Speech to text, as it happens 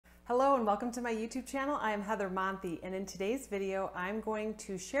Hello and welcome to my YouTube channel. I am Heather Monthi, and in today's video I'm going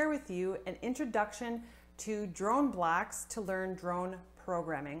to share with you an introduction to DroneBlocks to learn drone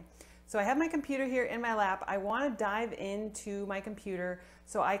programming. So I have my computer here in my lap. I want to dive into my computer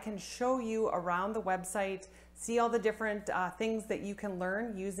so I can show you around the website, see all the different things that you can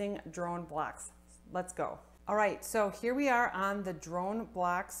learn using DroneBlocks. Let's go. All right, so here we are on the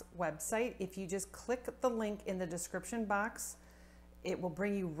DroneBlocks website. If you just click the link in the description box, it will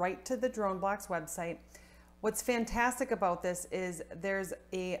bring you right to the DroneBlocks website. What's fantastic about this is there's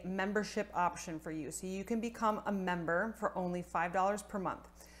a membership option for you. So you can become a member for only $5 per month.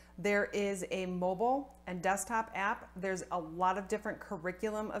 There is a mobile and desktop app. There's a lot of different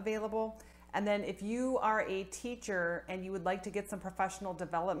curriculum available. And then if you are a teacher and you would like to get some professional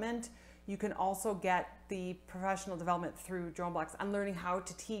development, you can also get the professional development through DroneBlocks on learning how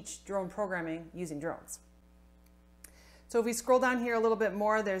to teach drone programming using drones. So if we scroll down here a little bit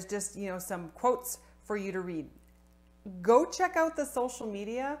more, there's just, some quotes for you to read. Go check out the social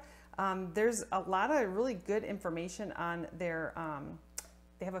media. There's a lot of really good information on their,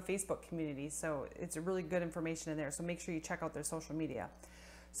 they have a Facebook community, so it's really good information in there. So make sure you check out their social media.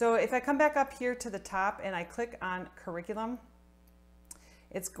 So if I come back up here to the top and I click on curriculum,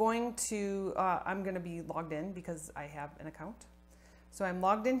 it's going to, I'm going to be logged in because I have an account. So I'm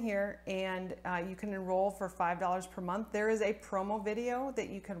logged in here, and you can enroll for $5 per month. There is a promo video that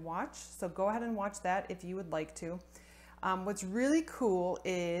you can watch, so go ahead and watch that if you would like to. What's really cool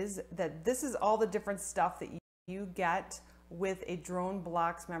is that this is all the different stuff that you get with a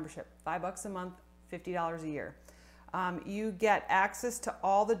DroneBlocks membership. $5 a month, $50 a year. You get access to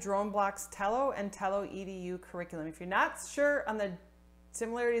all the DroneBlocks Tello and Tello EDU curriculum. If you're not sure on the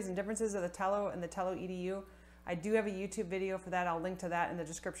similarities and differences of the Tello and the Tello EDU, I do have a YouTube video for that. I'll link to that in the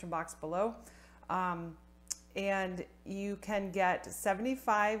description box below. And you can get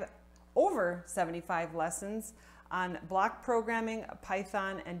over 75 lessons on block programming,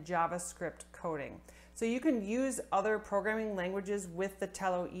 Python, and JavaScript coding. So you can use other programming languages with the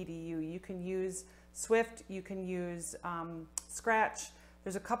Tello EDU. You can use Swift, you can use Scratch.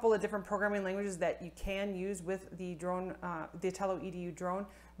 There's a couple of different programming languages that you can use with the the Tello EDU drone.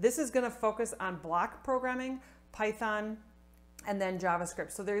 This is going to focus on block programming, Python, and then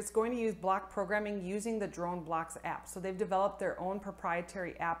JavaScript. So there's going to use block programming using the DroneBlocks app. So they've developed their own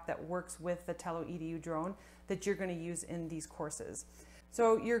proprietary app that works with the Tello EDU drone that you're going to use in these courses.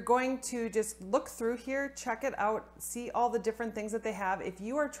 So you're going to just look through here, check it out, see all the different things that they have. If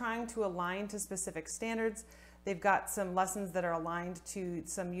you are trying to align to specific standards, they've got some lessons that are aligned to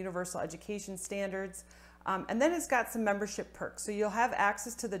some universal education standards. And then it's got some membership perks. So you'll have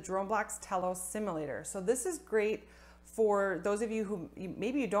access to the DroneBlocks Tello simulator. So this is great for those of you who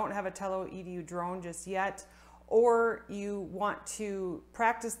maybe you don't have a Tello EDU drone just yet, or you want to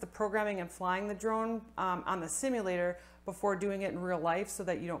practice the programming and flying the drone on the simulator before doing it in real life so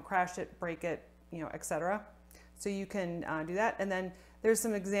that you don't crash it, break it, etc. So you can do that. And then there's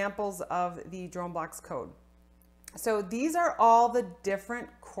some examples of the DroneBlocks code. So these are all the different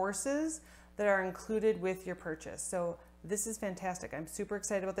courses that are included with your purchase. So this is fantastic. I'm super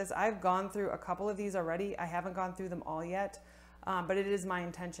excited about this. I've gone through a couple of these already. I haven't gone through them all yet, but it is my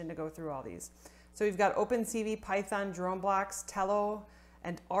intention to go through all these. So we've got OpenCV, Python, DroneBlocks, Tello,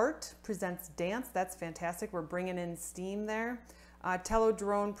 and Art presents dance. That's fantastic. We're bringing in Steam there. Tello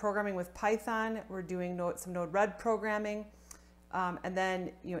drone programming with Python. We're doing some Node-RED programming. And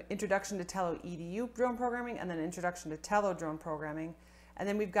then, introduction to Tello EDU drone programming, and then introduction to Tello drone programming. And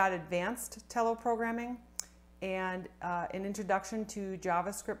then we've got advanced Tello programming and an introduction to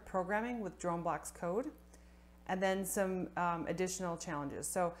JavaScript programming with DroneBlocks code, and then some additional challenges.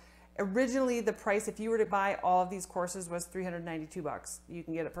 So originally the price, if you were to buy all of these courses, was $392. You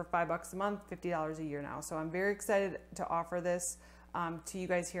can get it for $5 a month, $50 a year now. So I'm very excited to offer this to you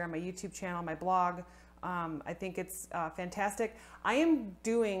guys here on my YouTube channel, my blog. I think it's fantastic. I am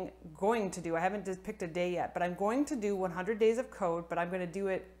going to do, I haven't just picked a day yet, but I'm going to do 100 days of code, but I'm going to do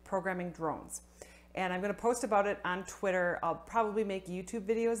it programming drones. And I'm going to post about it on Twitter. I'll probably make YouTube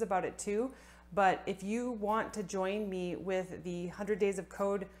videos about it too. But if you want to join me with the 100 days of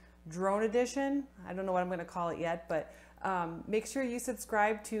code drone edition, I don't know what I'm going to call it yet, but make sure you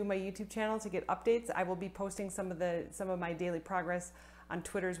subscribe to my YouTube channel to get updates. I will be posting some of my daily progress on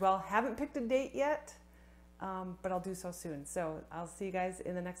Twitter as well. Haven't picked a date yet. But I'll do so soon. So I'll see you guys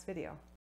in the next video.